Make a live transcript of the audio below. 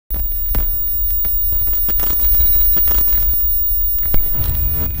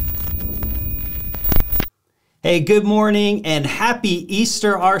Hey, good morning and happy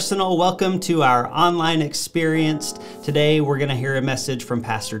Easter, Arsenal. Welcome to our online experience. Today, we're going to hear a message from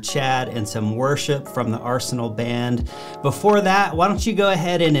Pastor Chad and some worship from the Arsenal band. Before that, why don't you go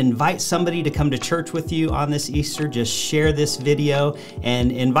ahead and invite somebody to come to church with you on this Easter? Just share this video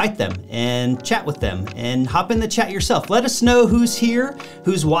and invite them and chat with them and hop in the chat yourself. Let us know who's here,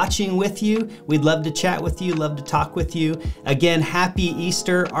 who's watching with you. We'd love to chat with you, love to talk with you. Again, happy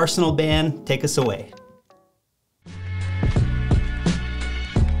Easter. Arsenal band, take us away.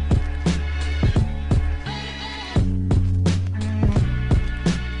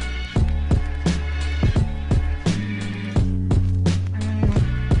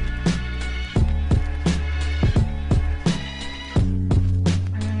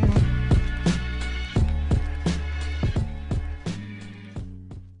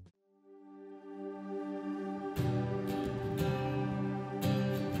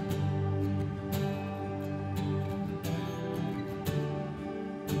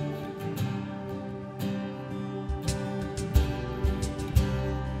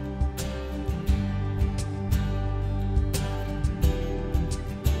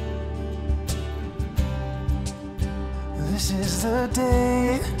 This is the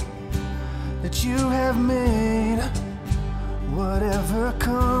day that you have made. Whatever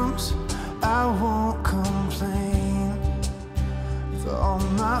comes, I won't complain. For all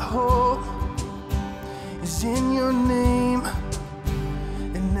my hope is in your name,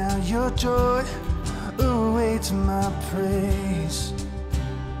 and now your joy awaits my praise.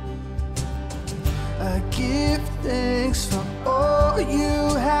 I give thanks for all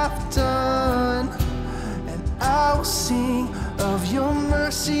you have done, and I will sing of your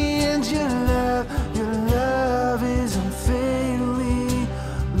mercy and your love. Your love is unfailing.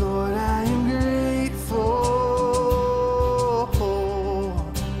 Lord, I am grateful.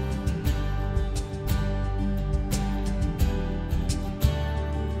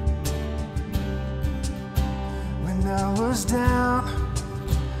 When I was down,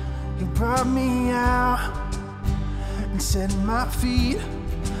 you brought me out and set my feet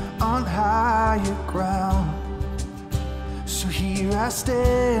on higher ground. So here I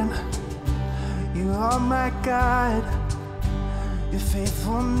stand, you are my guide, your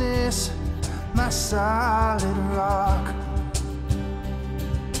faithfulness, my solid rock.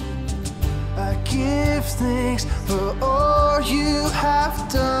 I give thanks for all you have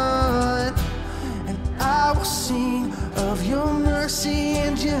done, and I will sing of your mercy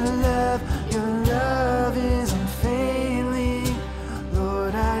and your love. Your love is unfailing.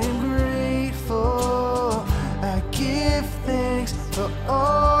 Lord, I am grateful. I give thanks for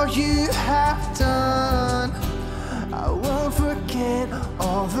all you have done. I won't forget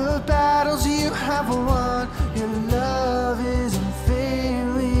all the battles you have won. Your love is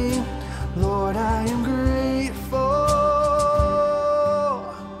unfailing. Lord, I am grateful.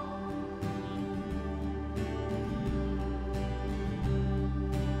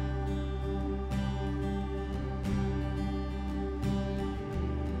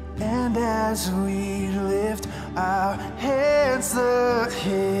 And as we lift our hands, the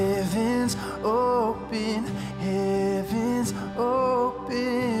heavens open, heavens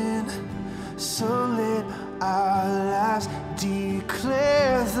open. So let our lives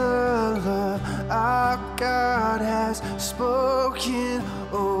declare the love our God has spoken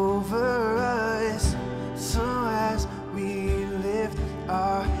over us. So as we lift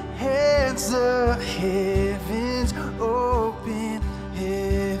our hands, the heavens open,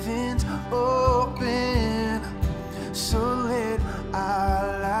 heavens open. So let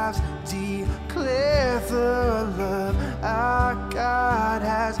our lives declare the love our God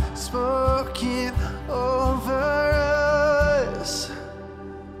has spoken over us.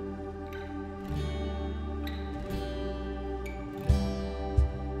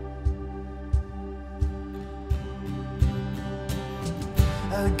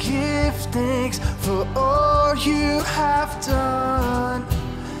 I give thanks for all you have done,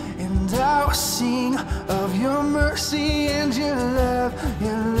 and I will sing of your mercy and your love.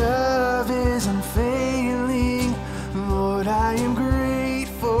 Your love is unfailing. Lord, I am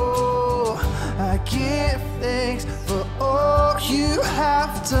grateful. I give thanks for all you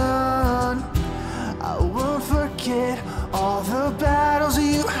have done. I won't forget all the battles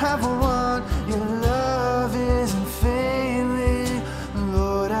you have won. Your love is unfailing.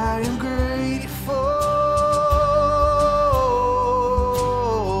 Lord, I am grateful.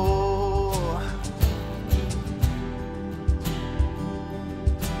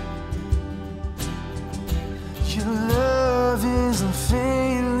 Your love is unfailing.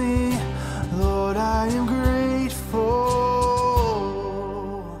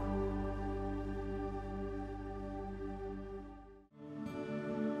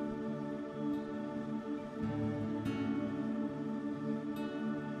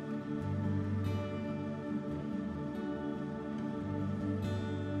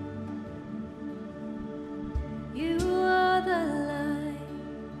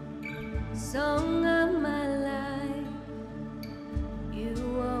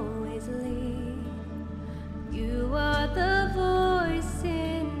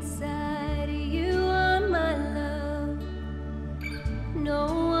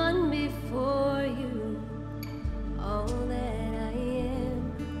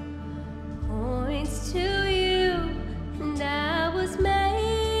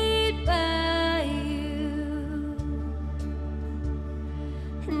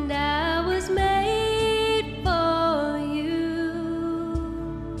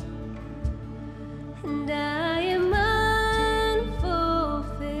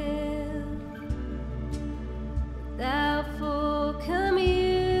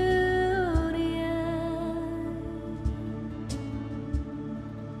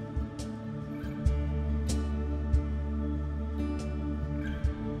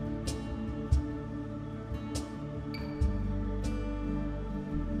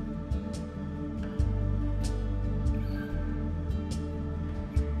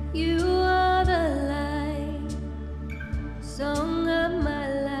 You are the light, song of my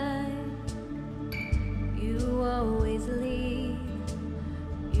life. You always lead.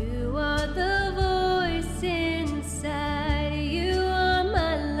 You are the voice inside. You are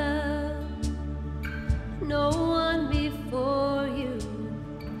my love, no one before you.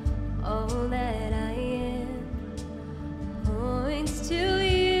 All that I am points to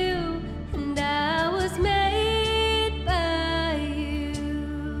you, and I was made by you,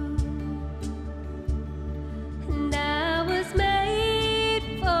 and I was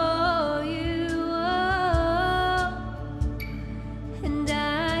made for you, oh, and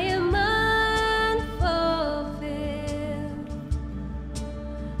I am unfulfilled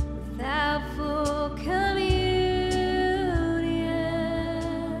without full communion,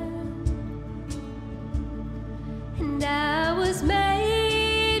 and I was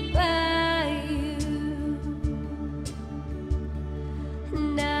made by you,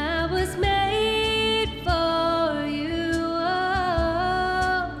 and I was made for you,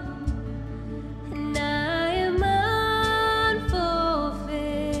 oh, and I am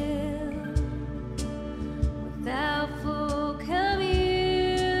unfulfilled without full communion.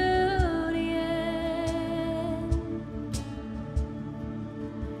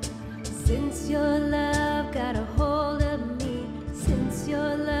 Since your love got a hold of me, since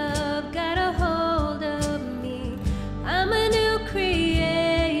your love got a hold of me, I'm a new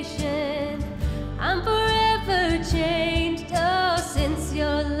creation, I'm forever changed. Oh, since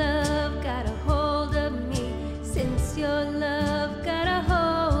your love got a hold of me, since your love got a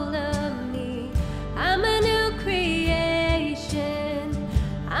hold of me, I'm a new creation,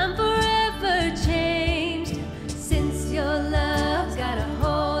 I'm forever changed. Since your love got a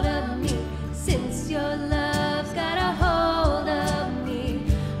hold of me, since your love got a hold of me,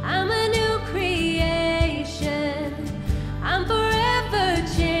 I'm a new creation, I'm forever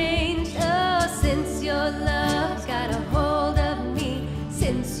changed. Oh, since your love got a hold of me,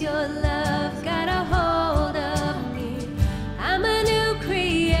 since your love got a hold of me, I'm a new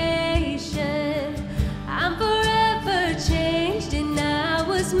creation, I'm forever changed, and I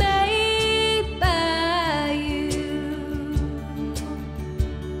was made by you,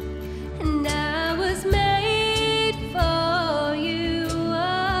 and I was made for you,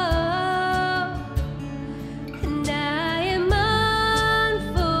 oh, and I am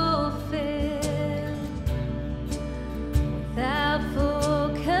unfulfilled without full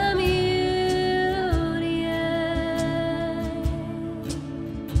communion.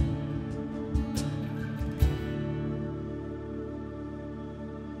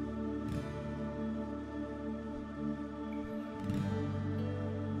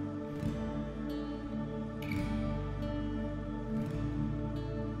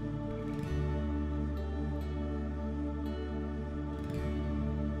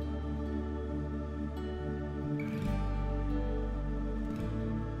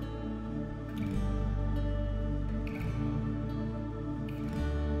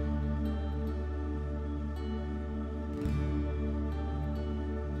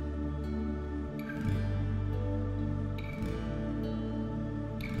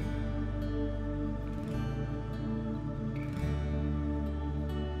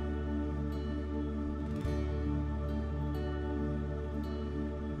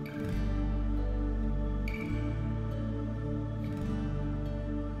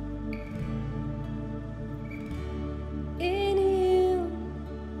 In you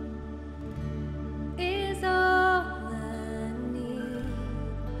is all I need.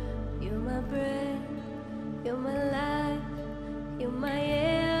 You're my breath, you're my life, you're my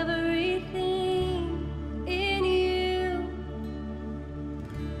everything. In you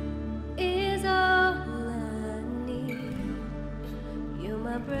is all I need. You're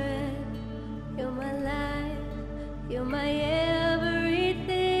my breath, you're my life, you're my everything.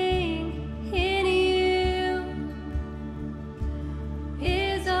 In you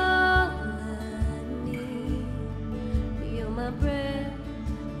is all I need. You're my breath,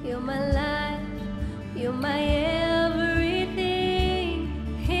 you're my life, you're my everything.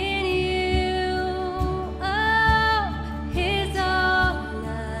 In you, oh, is all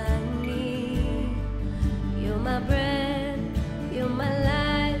I need. You're my breath, you're my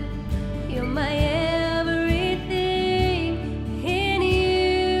life, you're my everything. In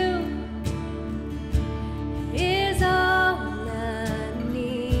you is all I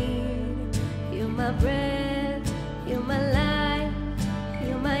need. You're my breath, you're my life,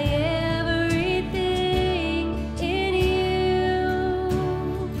 you're my everything.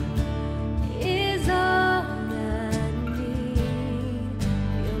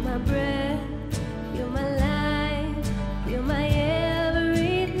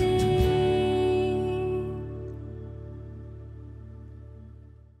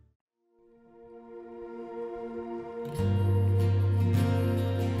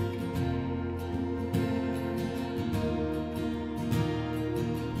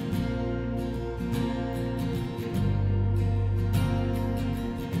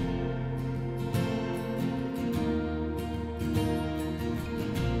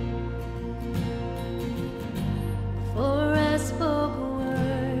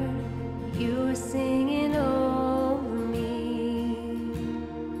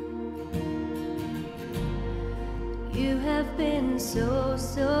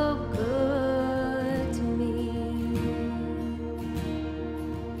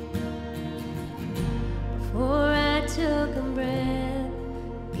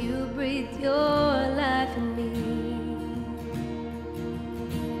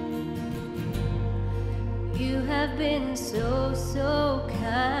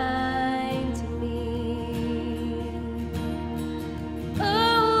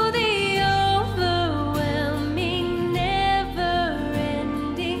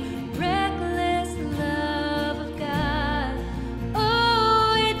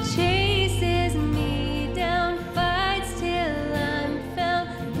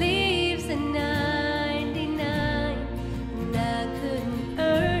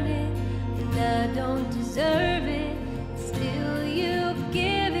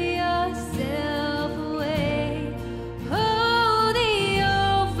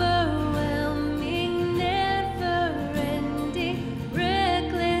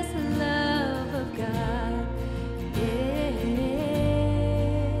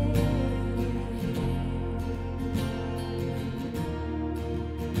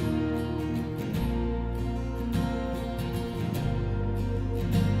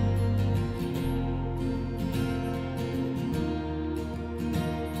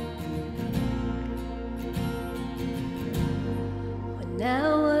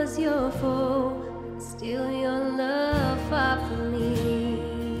 powerful, still your love fought for me.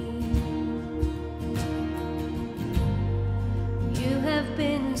 You have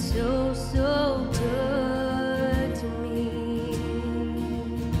been so, so good to me.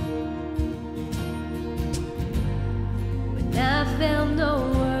 When I felt no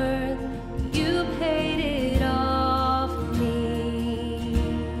worth, you paid it all for me.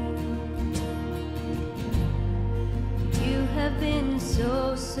 You have been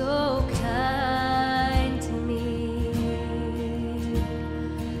so, so kind to me.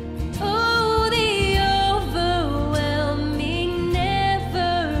 Oh, the overwhelming,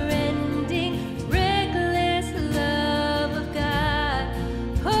 never-ending, reckless love of God.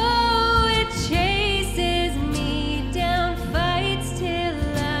 Oh, it chases me down, fights till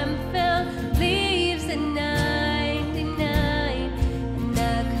I'm found, leaves at 99, and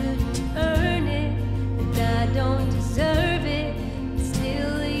I couldn't earn it, and I don't deserve it.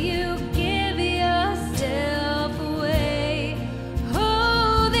 Still, you give yourself away.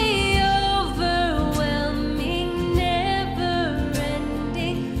 Oh, the overwhelming,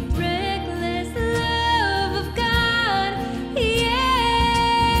 never-ending, reckless love of God.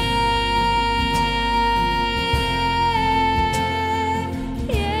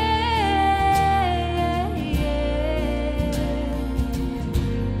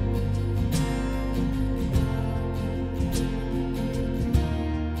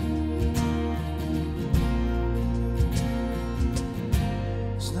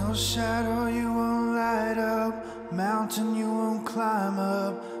 There's no shadow you won't light up, mountain you won't climb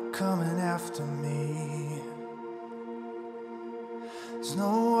up, coming after me. There's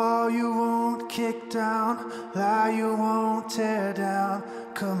no wall you won't kick down, lie you won't tear down,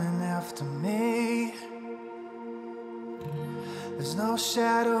 coming after me. There's no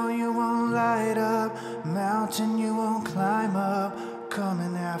shadow you won't light up, mountain you won't climb up,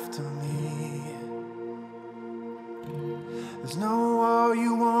 coming after me. There's no wall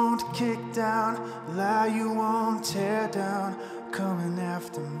you won't kick down, lie you won't tear down, coming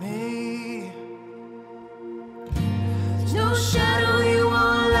after me. There's no shadow you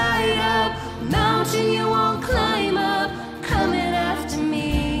won't light up, mountain you won't climb up, coming after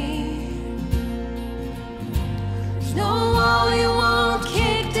me. There's no wall you won't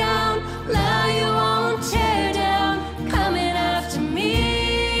kick down, lie you won't tear down, coming after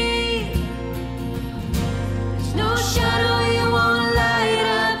me. There's no shadow you won't light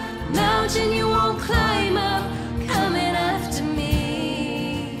up, mountain you won't climb up, coming after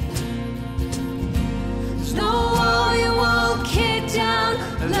me. There's no wall you won't kick down,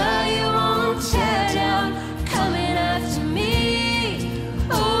 lie you won't tear down, coming after me.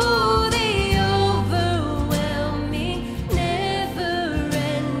 Oh, the overwhelming,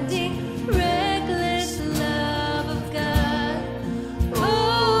 never-ending, reckless love of God.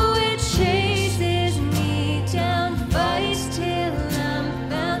 Oh, it chases me down, fights till I'm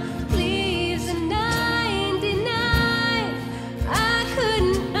found, leaves at 99. I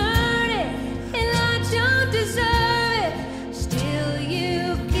couldn't earn it, and I don't deserve it. Still,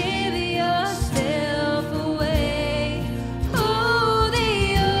 you give yourself away. Oh,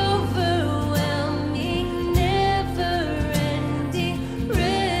 the overwhelming, never-ending,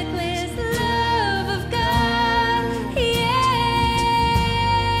 reckless love of God.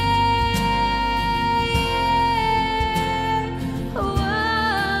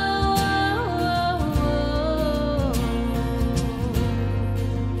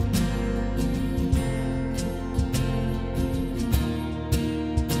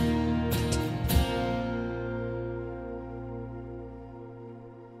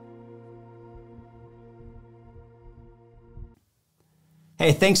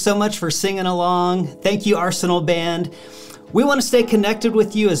 Hey, thanks so much for singing along. Thank you, Arsenal Band. We want to stay connected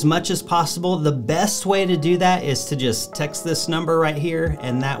with you as much as possible. The best way to do that is to just text this number right here,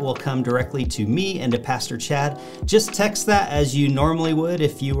 and that will come directly to me and to Pastor Chad. Just text that as you normally would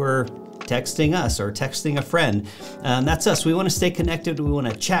if you were texting us or texting a friend. That's us. We want to stay connected. We want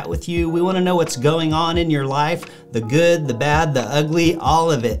to chat with you. We want to know what's going on in your life, the good, the bad, the ugly,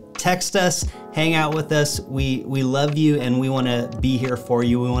 all of it. Text us, hang out with us. We love you, and we want to be here for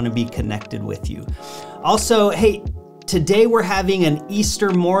you. We want to be connected with you. Also, hey, today we're having an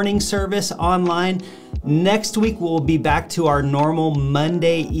Easter morning service online. Next week, we'll be back to our normal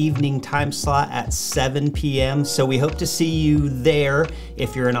Monday evening time slot at 7 p.m. So we hope to see you there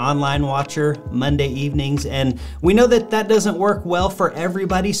if you're an online watcher Monday evenings. And we know that that doesn't work well for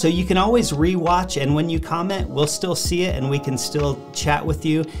everybody, so you can always rewatch. And when you comment, we'll still see it and we can still chat with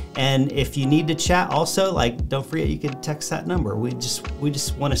you. And if you need to chat also, like, don't forget you can text that number. We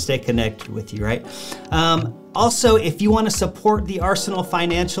just want to stay connected with you, right? Also, if you want to support the Arsenal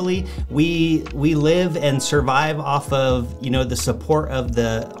financially, we live and survive off of, the support of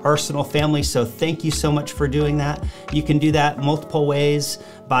the Arsenal family. So thank you so much for doing that. You can do that multiple ways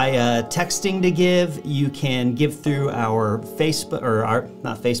by texting to give. You can give through our Facebook, or our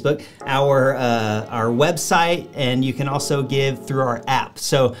website, and you can also give through our app.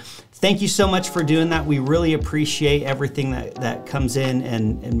 So thank you so much for doing that. We really appreciate everything that comes in,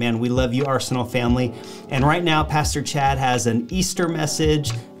 and man, we love you, Arsenal family. And right now, Pastor Chad has an Easter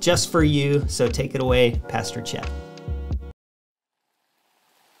message just for you, so take it away, Pastor Chad.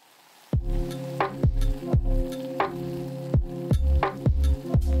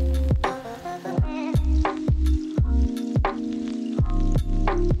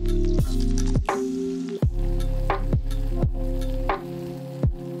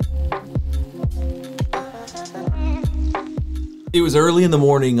 It was early in the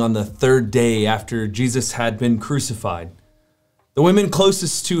morning on the third day after Jesus had been crucified. The women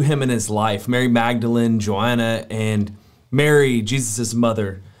closest to him in his life, Mary Magdalene, Joanna, and Mary, Jesus'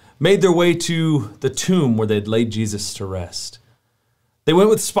 mother, made their way to the tomb where they'd laid Jesus to rest. They went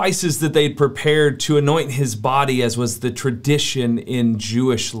with spices that they'd prepared to anoint his body, as was the tradition in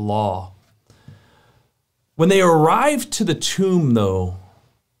Jewish law. When they arrived to the tomb, though,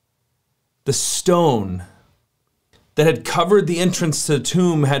 the stone that had covered the entrance to the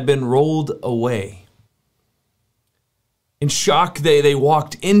tomb had been rolled away. In shock, they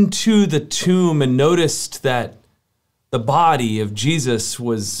walked into the tomb and noticed that the body of Jesus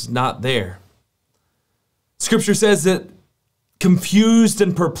was not there. Scripture says that confused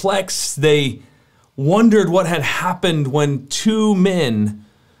and perplexed, they wondered what had happened when two men,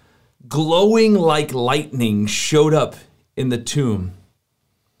 glowing like lightning, showed up in the tomb.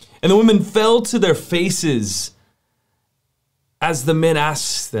 And the women fell to their faces as the men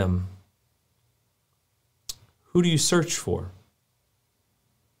asked them, "Who do you search for?"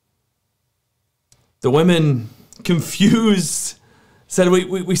 The women, confused, said,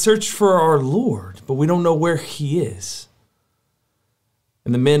 we search for our Lord, but we don't know where he is.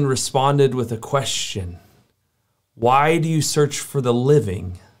 And the men responded with a question: "Why do you search for the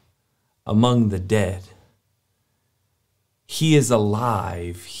living among the dead? He is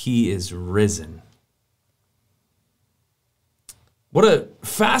alive, he is risen." What a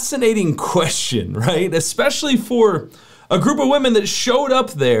fascinating question, right? Especially for a group of women that showed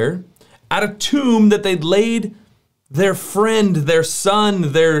up there at a tomb that they'd laid their friend, their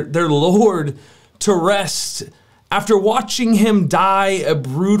son, their Lord to rest after watching him die a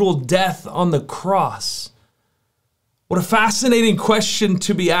brutal death on the cross. What a fascinating question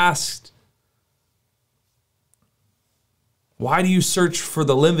to be asked. Why do you search for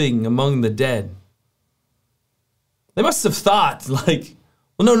the living among the dead? They must have thought, well,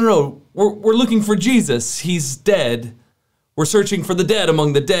 no, we're looking for Jesus. He's dead. We're searching for the dead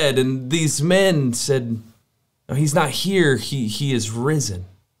among the dead. And these men said, no, he's not here. He is risen.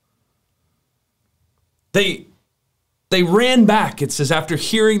 They ran back. It says after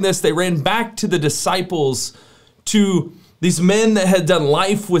hearing this, they ran back to the disciples, to these men that had done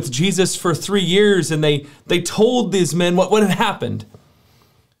life with Jesus for 3 years. And they told these men what had happened.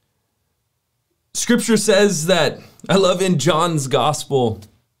 Scripture says that, I love in John's gospel,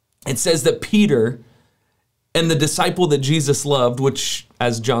 it says that Peter and the disciple that Jesus loved, which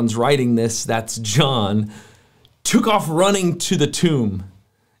as John's writing this, that's John, took off running to the tomb.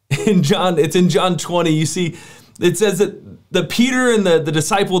 It's in John 20, you see, it says that the Peter and the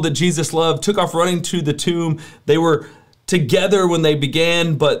disciple that Jesus loved took off running to the tomb. They were together when they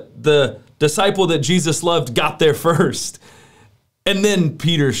began, but the disciple that Jesus loved got there first. And then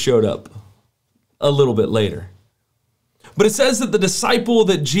Peter showed up a little bit later. But it says that the disciple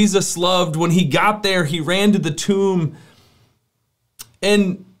that Jesus loved, when he got there, he ran to the tomb.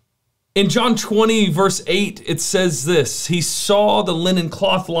 And in John 20, verse 8, it says this: he saw the linen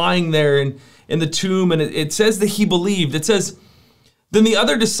cloth lying there in the tomb, and it says that he believed. It says, then the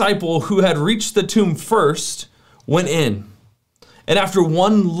other disciple who had reached the tomb first went in, and after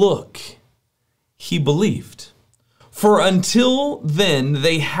one look, he believed. For until then,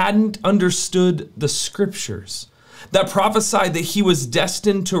 they hadn't understood the scriptures that prophesied that he was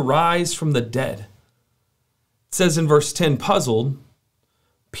destined to rise from the dead. It says in verse 10, puzzled,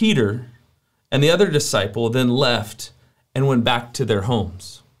 Peter and the other disciple then left and went back to their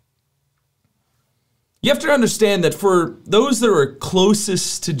homes. You have to understand that for those that were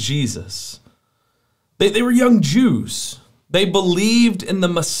closest to Jesus, they were young Jews. They believed in the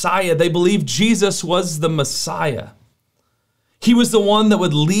Messiah. They believed Jesus was the Messiah. He was the one that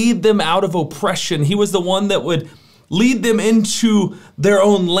would lead them out of oppression. He was the one that would lead them into their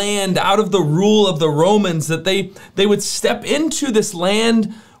own land out of the rule of the Romans, that they would step into this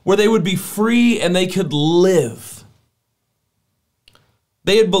land where they would be free and they could live.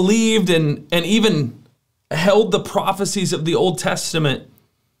 They had believed and even held the prophecies of the Old Testament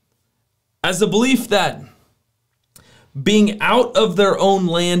as the belief that being out of their own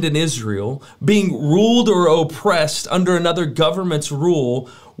land in Israel, being ruled or oppressed under another government's rule,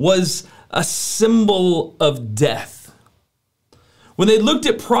 was a symbol of death. When they looked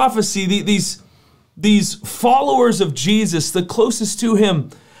at prophecy, these followers of Jesus, the closest to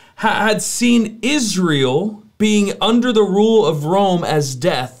him, had seen Israel being under the rule of Rome as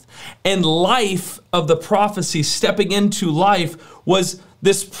death, and life of the prophecy, stepping into life, was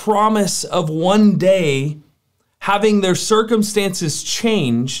this promise of one day having their circumstances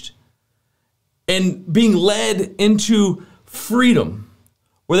changed and being led into freedom,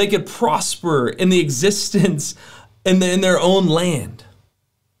 where they could prosper in the existence in their own land.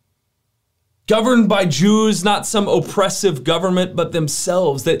 Governed by Jews, not some oppressive government, but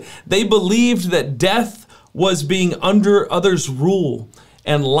themselves, that they believed that death was being under others' rule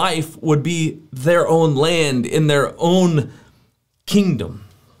and life would be their own land in their own kingdom.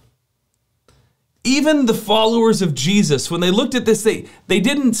 Even the followers of Jesus, when they looked at this, they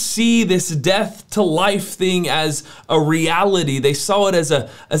didn't see this death to life thing as a reality. They saw it as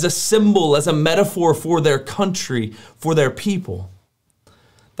a symbol, as a metaphor for their country, for their people.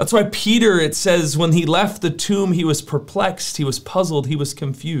 That's why Peter, it says, when he left the tomb, he was perplexed, he was puzzled, he was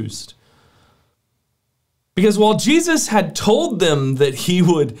confused. Because while Jesus had told them that he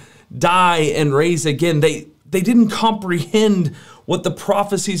would die and raise again, they didn't comprehend what the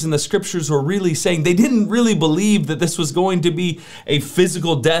prophecies in the scriptures were really saying. They didn't really believe that this was going to be a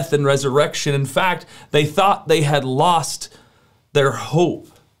physical death and resurrection. In fact, they thought they had lost their hope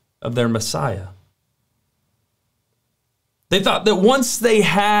of their Messiah. They thought that once they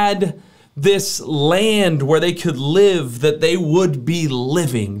had this land where they could live, that they would be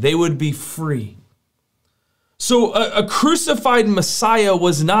living, they would be free. So a crucified Messiah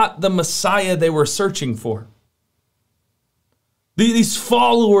was not the Messiah they were searching for. These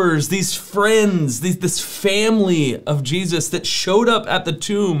followers, these friends, this family of Jesus that showed up at the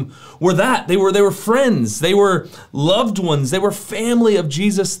tomb were that. They were friends. They were loved ones. They were family of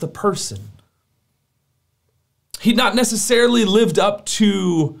Jesus the person. He'd not necessarily lived up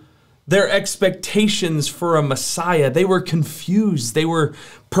to their expectations for a Messiah. They were confused. They were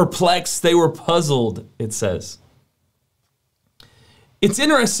perplexed. They were puzzled, it says. It's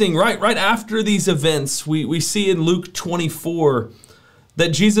interesting, right after these events, we see in Luke 24 that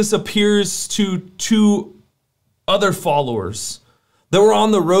Jesus appears to two other followers that were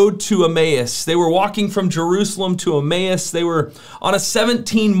on the road to Emmaus. They were walking from Jerusalem to Emmaus. They were on a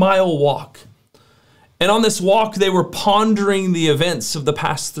 17-mile walk. And on this walk, they were pondering the events of the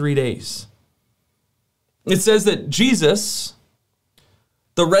past 3 days. It says that Jesus,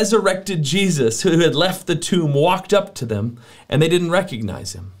 the resurrected Jesus who had left the tomb, walked up to them and they didn't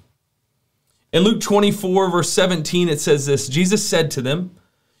recognize him. In Luke 24, verse 17, it says this: Jesus said to them,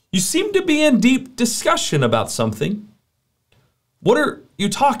 "You seem to be in deep discussion about something. What are you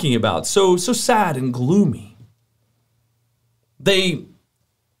talking about? So sad and gloomy." They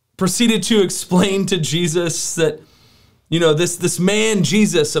proceeded to explain to Jesus that, this man,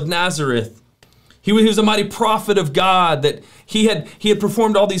 Jesus of Nazareth, he was a mighty prophet of God, that he had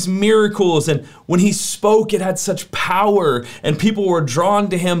performed all these miracles, and when he spoke, it had such power, and people were drawn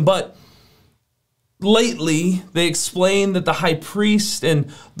to him. But lately, they explained that the high priest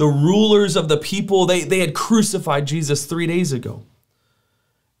and the rulers of the people, they had crucified Jesus 3 days ago.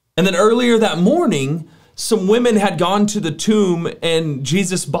 And then earlier that morning, some women had gone to the tomb and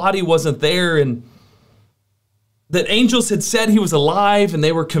Jesus' body wasn't there, and that angels had said he was alive, and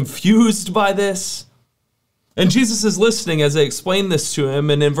they were confused by this. And Jesus is listening as they explain this to him.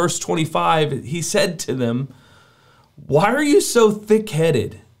 And in verse 25, he said to them, "Why are you so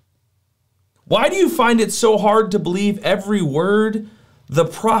thick-headed? Why do you find it so hard to believe every word the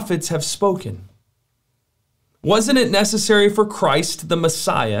prophets have spoken? Wasn't it necessary for Christ, the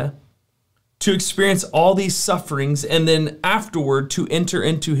Messiah, to experience all these sufferings and then afterward to enter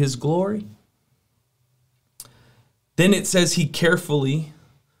into his glory?" Then it says he carefully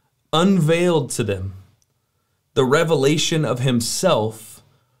unveiled to them the revelation of himself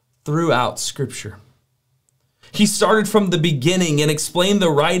throughout Scripture. He started from the beginning and explained the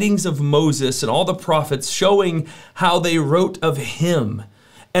writings of Moses and all the prophets, showing how they wrote of him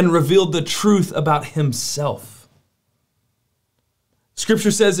and revealed the truth about himself.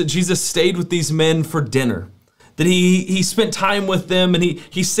 Scripture says that Jesus stayed with these men for dinner, that he spent time with them, and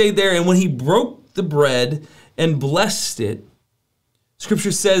he stayed there, and when he broke the bread and blessed it,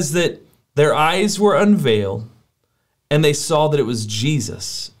 Scripture says that their eyes were unveiled and they saw that it was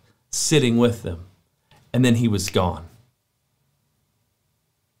Jesus sitting with them. And then he was gone.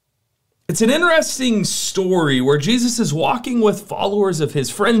 It's an interesting story where Jesus is walking with followers of his,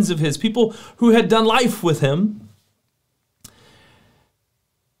 friends of his, people who had done life with him.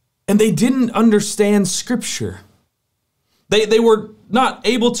 And they didn't understand Scripture. They were not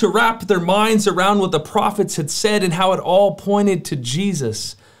able to wrap their minds around what the prophets had said and how it all pointed to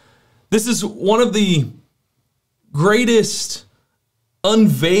Jesus. This is one of the greatest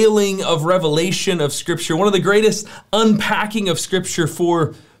unveiling of revelation of Scripture, one of the greatest unpacking of Scripture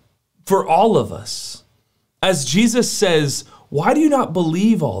for all of us. As Jesus says, why do you not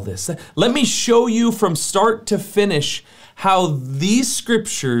believe all this? Let me show you from start to finish how these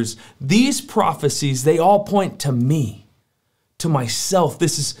Scriptures, these prophecies, they all point to me, to myself.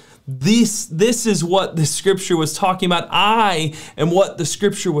 This is what the Scripture was talking about. I am what the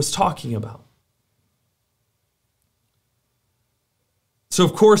Scripture was talking about. So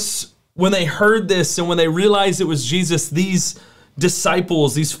of course, when they heard this and when they realized it was Jesus, these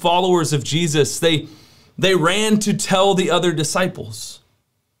disciples, these followers of Jesus, they ran to tell the other disciples.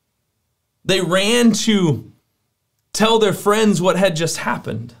 They ran to tell their friends what had just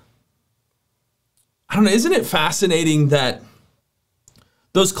happened. I don't know, isn't it fascinating that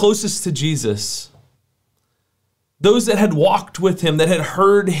those closest to Jesus, those that had walked with him, that had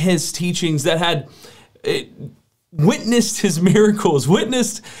heard his teachings, that had witnessed his miracles,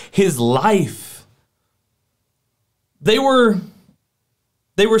 witnessed his life, they were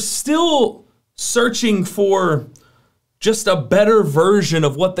still searching for just a better version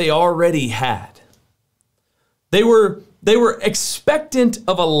of what they already had. They were expectant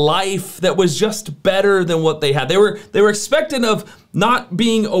of a life that was just better than what they had. They were expectant of not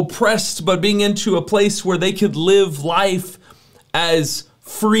being oppressed, but being into a place where they could live life as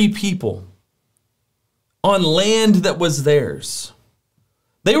free people on land that was theirs.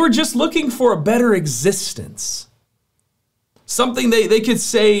 They were just looking for a better existence. Something they could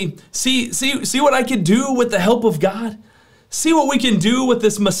say, see what I could do with the help of God. See what we can do with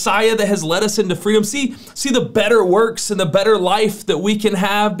this Messiah that has led us into freedom. See the better works and the better life that we can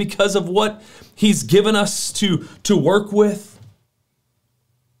have because of what he's given us to work with.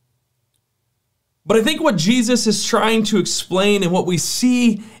 But I think what Jesus is trying to explain and what we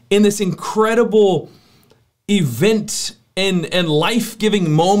see in this incredible event and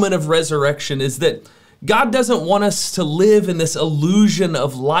life-giving moment of resurrection is that God doesn't want us to live in this illusion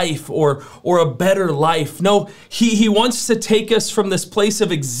of life or a better life. No, he wants to take us from this place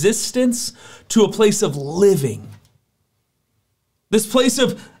of existence to a place of living. This place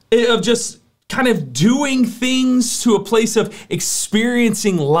of just kind of doing things to a place of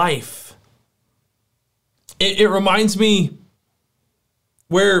experiencing life. It reminds me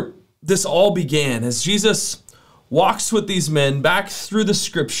where this all began as Jesus walks with these men back through the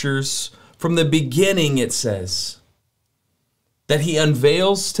Scriptures. From the beginning, it says that he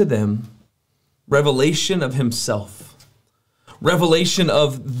unveils to them revelation of himself, revelation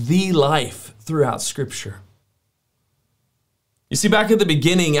of the life throughout Scripture. You see, back at the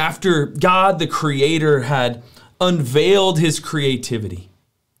beginning, after God, the Creator, had unveiled his creativity,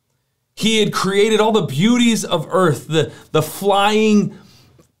 he had created all the beauties of earth, the flying,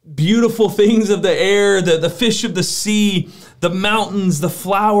 beautiful things of the air, the fish of the sea, the mountains, the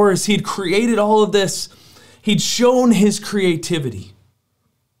flowers. He'd created all of this. He'd shown his creativity.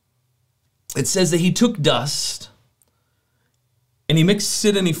 It says that he took dust and he mixed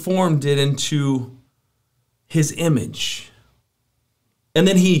it and he formed it into his image. And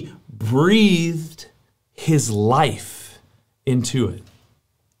then he breathed his life into it.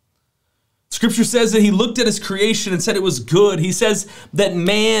 Scripture says that he looked at his creation and said it was good. He says that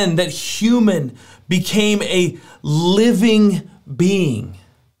man, that human, became a living being.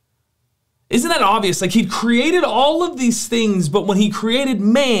 Isn't that obvious? Like, he created all of these things, but when he created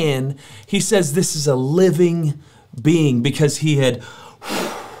man, he says this is a living being because he had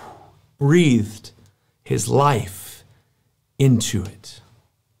breathed his life into it.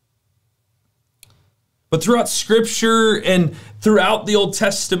 But throughout Scripture and throughout the Old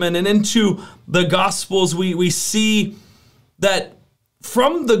Testament and into the Gospels, we see that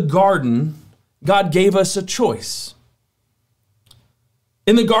from the garden, God gave us a choice.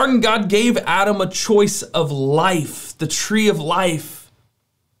 In the garden, God gave Adam a choice of life, the tree of life,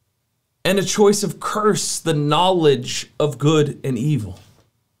 and a choice of curse, the knowledge of good and evil.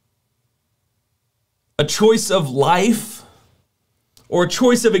 A choice of life, or a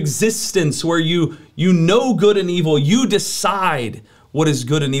choice of existence where you know good and evil. You decide what is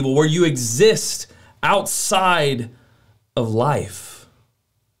good and evil, where you exist outside of life.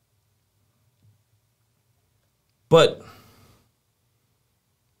 But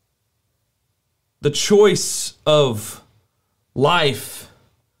the choice of life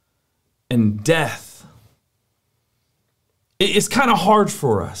and death is kind of hard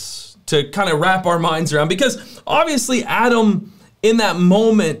for us to kind of wrap our minds around, because obviously Adam in that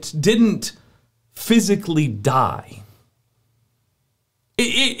moment didn't physically die.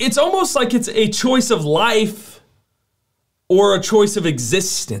 It's almost like it's a choice of life or a choice of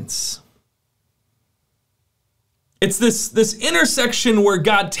existence. It's this intersection where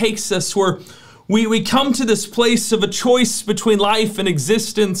God takes us, where we come to this place of a choice between life and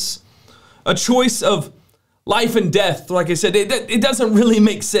existence, a choice of life and death. Like I said, it doesn't really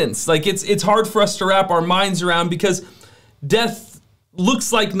make sense. Like it's hard for us to wrap our minds around, because death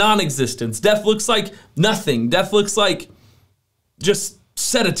looks like non-existence. Death looks like nothing. Death looks like just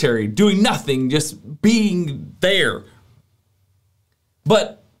sedentary, doing nothing, just being there.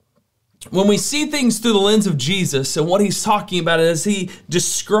 But when we see things through the lens of Jesus and what he's talking about as he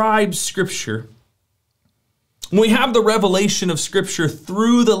describes Scripture, when we have the revelation of Scripture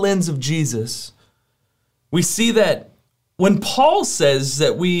through the lens of Jesus, we see that when Paul says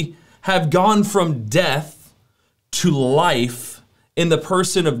that we have gone from death to life in the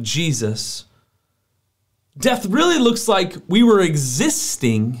person of Jesus, death really looks like we were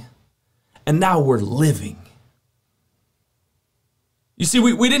existing and now we're living. You see,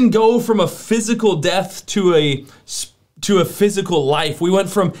 we didn't go from a physical death to a physical life. We went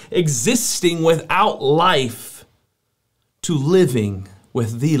from existing without life to living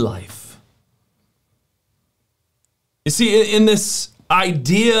with the life. You see, in this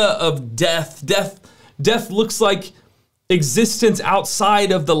idea of death looks like existence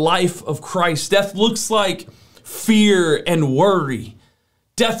outside of the life of Christ. Death looks like fear and worry.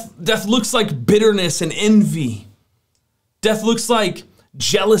 Death looks like bitterness and envy. Death looks like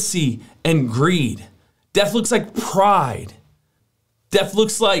jealousy and greed. Death looks like pride. Death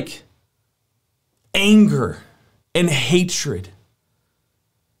looks like anger and hatred.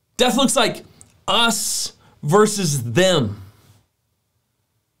 Death looks like us versus them.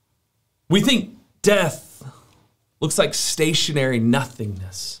 We think death looks like stationary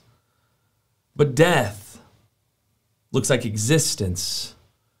nothingness. But death looks like existence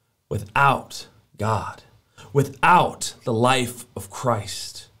without God, without the life of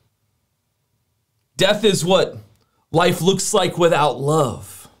Christ. Death is what life looks like without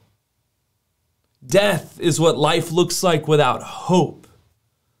love. Death is what life looks like without hope.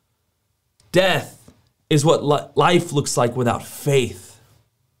 Death is what life looks like without faith.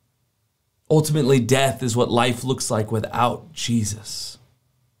 Ultimately, death is what life looks like without Jesus.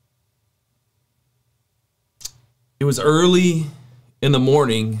 It was early in the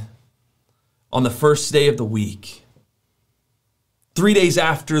morning on the first day of the week, 3 days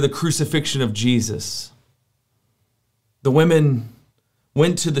after the crucifixion of Jesus. The women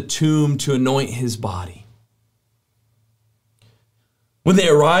went to the tomb to anoint his body. When they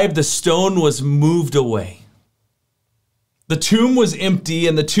arrived, the stone was moved away. The tomb was empty,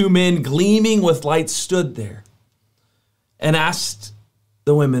 and the two men, gleaming with light, stood there and asked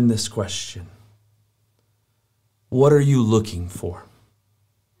the women this question: "What are you looking for?"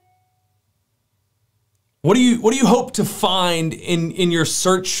 What do you hope to find in your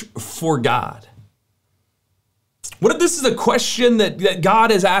search for God? What if this is a question that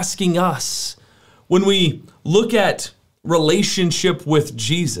God is asking us when we look at relationship with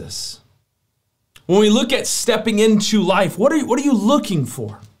Jesus? When we look at stepping into life, what are you looking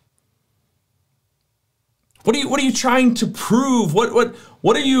for? What are you trying to prove?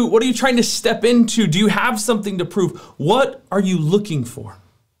 What are you trying to step into? Do you have something to prove? What are you looking for?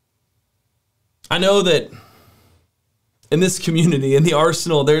 I know that in this community, in the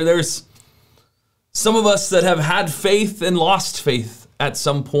Arsenal, there's some of us that have had faith and lost faith at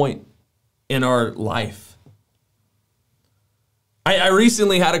some point in our life. I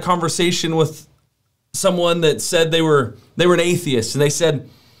recently had a conversation with someone that said they were an atheist, and they said,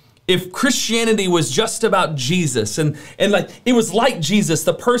 if Christianity was just about Jesus and like it was like Jesus,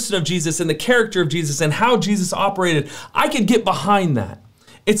 the person of Jesus and the character of Jesus and how Jesus operated, I could get behind that.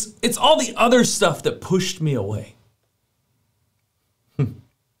 It's all the other stuff that pushed me away.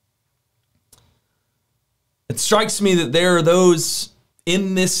 It strikes me that there are those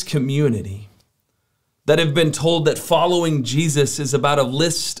in this community that have been told that following Jesus is about a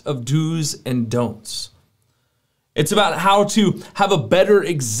list of do's and don'ts. It's about how to have a better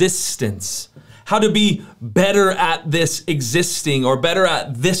existence, how to be better at this existing or better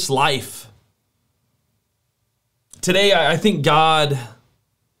at this life. Today, I think God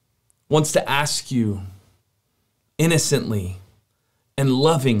wants to ask you innocently and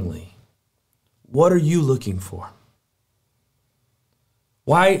lovingly, what are you looking for?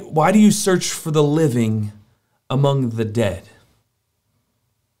 Why do you search for the living among the dead?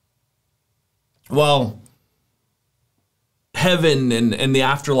 Well, heaven and the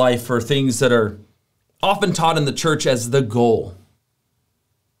afterlife are things that are often taught in the church as the goal.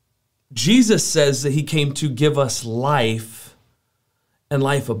 Jesus says that he came to give us life and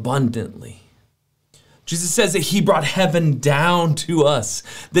life abundantly. Jesus says that he brought heaven down to us,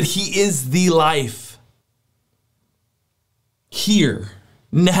 that he is the life. Here,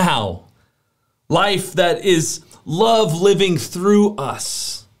 now, life that is love living through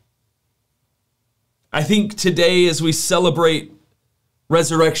us. I think today, as we celebrate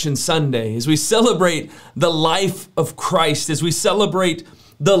Resurrection Sunday, as we celebrate the life of Christ, as we celebrate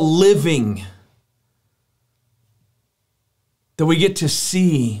the living, that we get to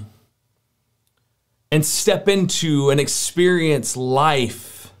see and step into and experience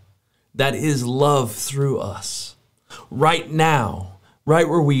life that is love through us. Right now, right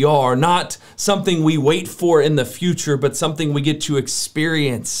where we are, not something we wait for in the future, but something we get to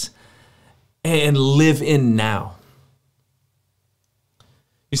experience and live in now.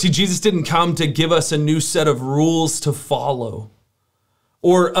 You see, Jesus didn't come to give us a new set of rules to follow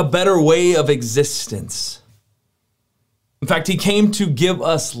or a better way of existence. In fact, he came to give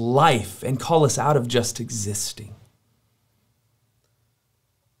us life and call us out of just existing.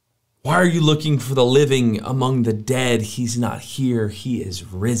 Why are you looking for the living among the dead? He's not here. He is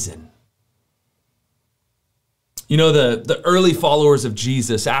risen. You know, the early followers of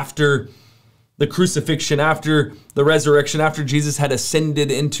Jesus, after the crucifixion, after the resurrection, after Jesus had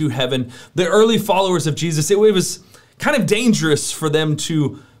ascended into heaven, the early followers of Jesus, it was kind of dangerous for them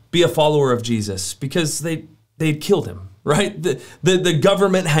to be a follower of Jesus because they'd killed him, right? The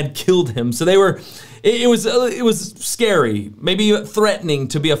government had killed him. So it was scary, maybe threatening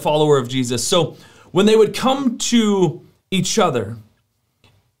to be a follower of Jesus. So when they would come to each other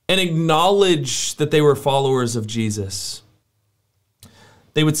and acknowledge that they were followers of Jesus,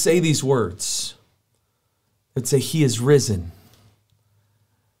 they would say these words. They'd say, he is risen.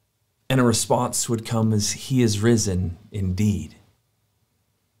 And a response would come as, he is risen indeed.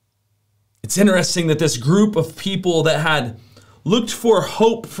 It's interesting that this group of people that had looked for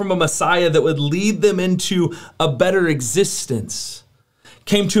hope from a Messiah that would lead them into a better existence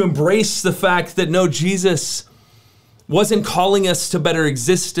came to embrace the fact that no, Jesus wasn't calling us to better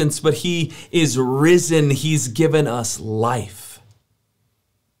existence, but he is risen. He's given us life.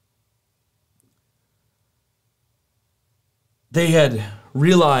 They had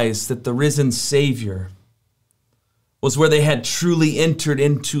realized that the risen Savior was where they had truly entered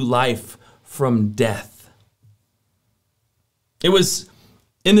into life from death. It was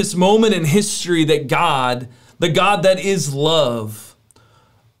in this moment in history that God, the God that is love,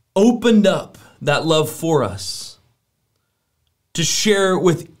 opened up that love for us to share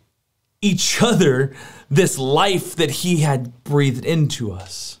with each other this life that he had breathed into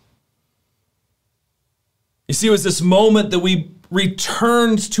us. You see, it was this moment that we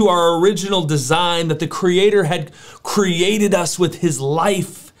returned to our original design, that the Creator had created us with his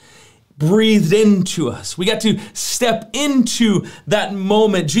life breathed into us. We got to step into that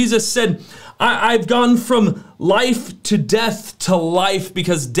moment. Jesus said, I've gone from life to death to life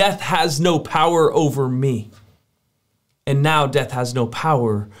because death has no power over me. And now death has no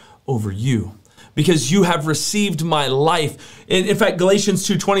power over you because you have received my life. In fact, Galatians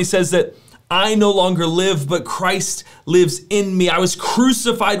 2:20 says that I no longer live, but Christ lives in me. I was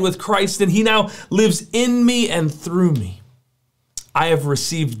crucified with Christ, and he now lives in me and through me. I have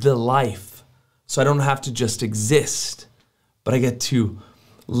received the life, so I don't have to just exist, but I get to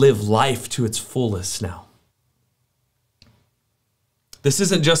live life to its fullest now. This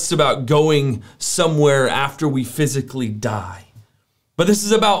isn't just about going somewhere after we physically die, but this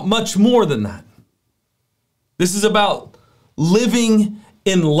is about much more than that. This is about living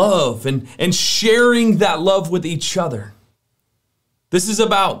in love and sharing that love with each other. This is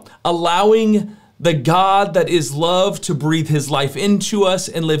about allowing the God that is love to breathe his life into us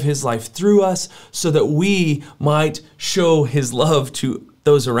and live his life through us so that we might show his love to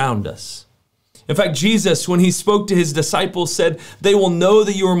those around us. In fact, Jesus, when he spoke to his disciples, said, they will know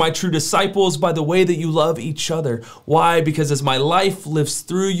that you are my true disciples by the way that you love each other. Why? Because as my life lives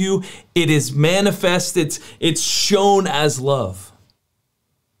through you, it is manifest, it's shown as love.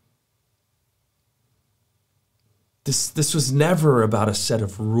 This was never about a set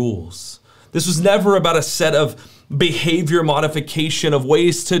of rules. This was never about a set of behavior modification, of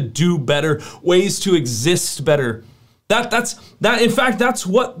ways to do better, ways to exist better. In fact, that's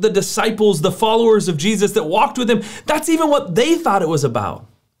what the disciples, the followers of Jesus that walked with him, that's even what they thought it was about.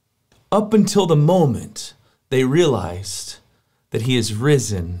 Up until the moment they realized that he is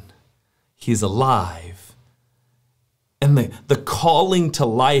risen, he is alive. And the calling to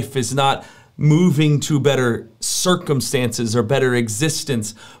life is not moving to better circumstances or better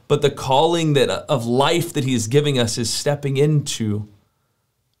existence, but the calling of life that he is giving us is stepping into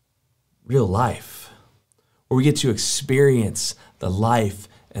real life, where we get to experience the life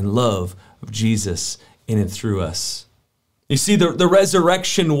and love of Jesus in and through us. You see, the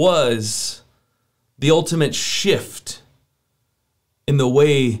resurrection was the ultimate shift in the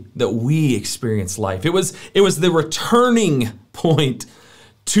way that we experience life. It was the returning point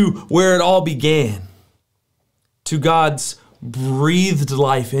to where it all began, to God's breathed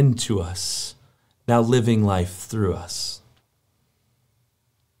life into us, now living life through us.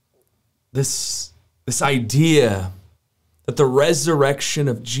 This idea that the resurrection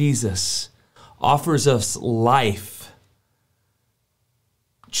of Jesus offers us life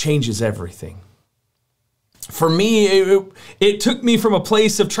changes everything. For me, it took me from a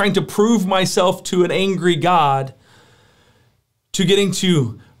place of trying to prove myself to an angry God to getting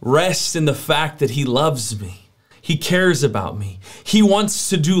to rest in the fact that he loves me. He cares about me. He wants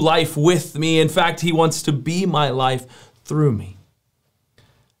to do life with me. In fact, he wants to be my life through me.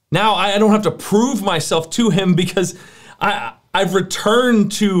 Now I don't have to prove myself to him because I've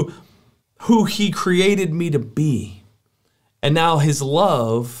returned to who he created me to be. And now his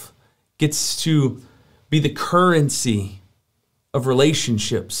love gets to be the currency of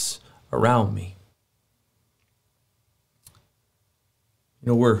relationships around me. You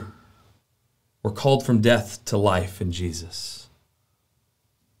know, we're called from death to life in Jesus.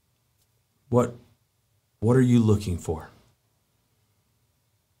 What are you looking for?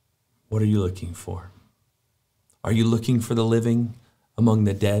 What are you looking for? Are you looking for the living among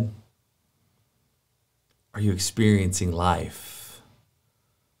the dead? Are you experiencing life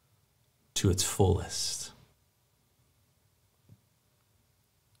to its fullest?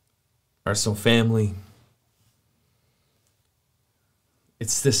 Arsenal family,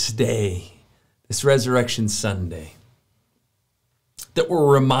 it's this day, this Resurrection Sunday, that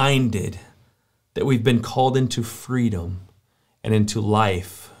we're reminded that we've been called into freedom and into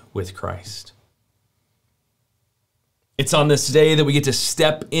life with Christ. It's on this day that we get to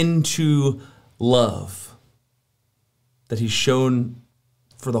step into love that he's shown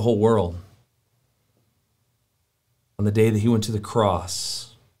for the whole world. On the day that he went to the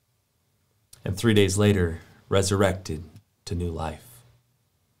cross and 3 days later resurrected to new life.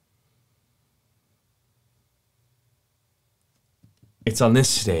 It's on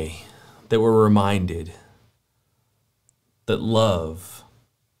this day that we're reminded that love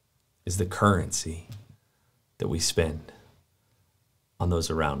is the currency that we spend on those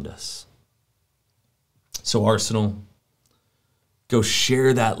around us. So Arsenal, go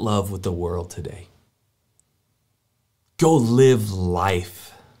share that love with the world today. Go live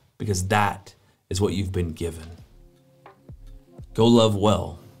life because that is what you've been given. Go love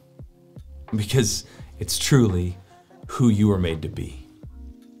well because it's truly who you were made to be.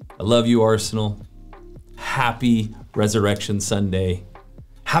 I love you, Arsenal. Happy Resurrection Sunday.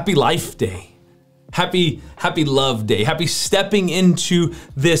 Happy Life Day. Happy Love Day. Happy stepping into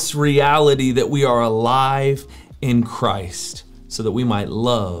this reality that we are alive in Christ so that we might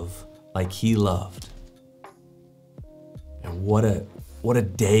love like he loved. And what a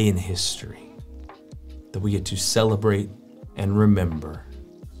day in history that we get to celebrate and remember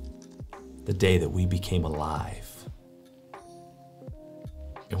the day that we became alive.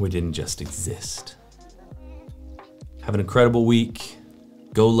 And we didn't just exist. Have an incredible week.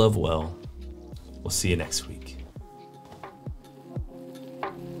 Go love well. We'll see you next week.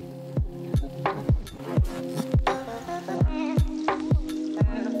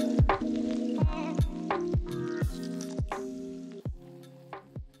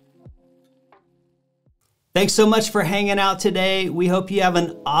 Thanks so much for hanging out today. We hope you have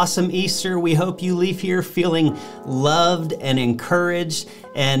an awesome Easter. We hope you leave here feeling loved and encouraged.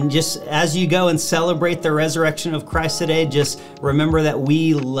 And just as you go and celebrate the resurrection of Christ today, just remember that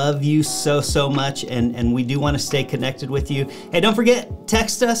we love you so much, and we do want to stay connected with you. Hey, don't forget,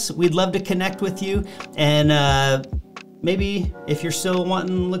 text us. We'd love to connect with you. And maybe if you're still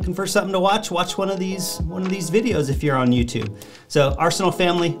looking for something to watch one of these videos if you're on YouTube. So Arsenal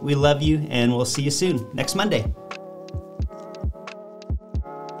family, we love you, and we'll see you soon next Monday.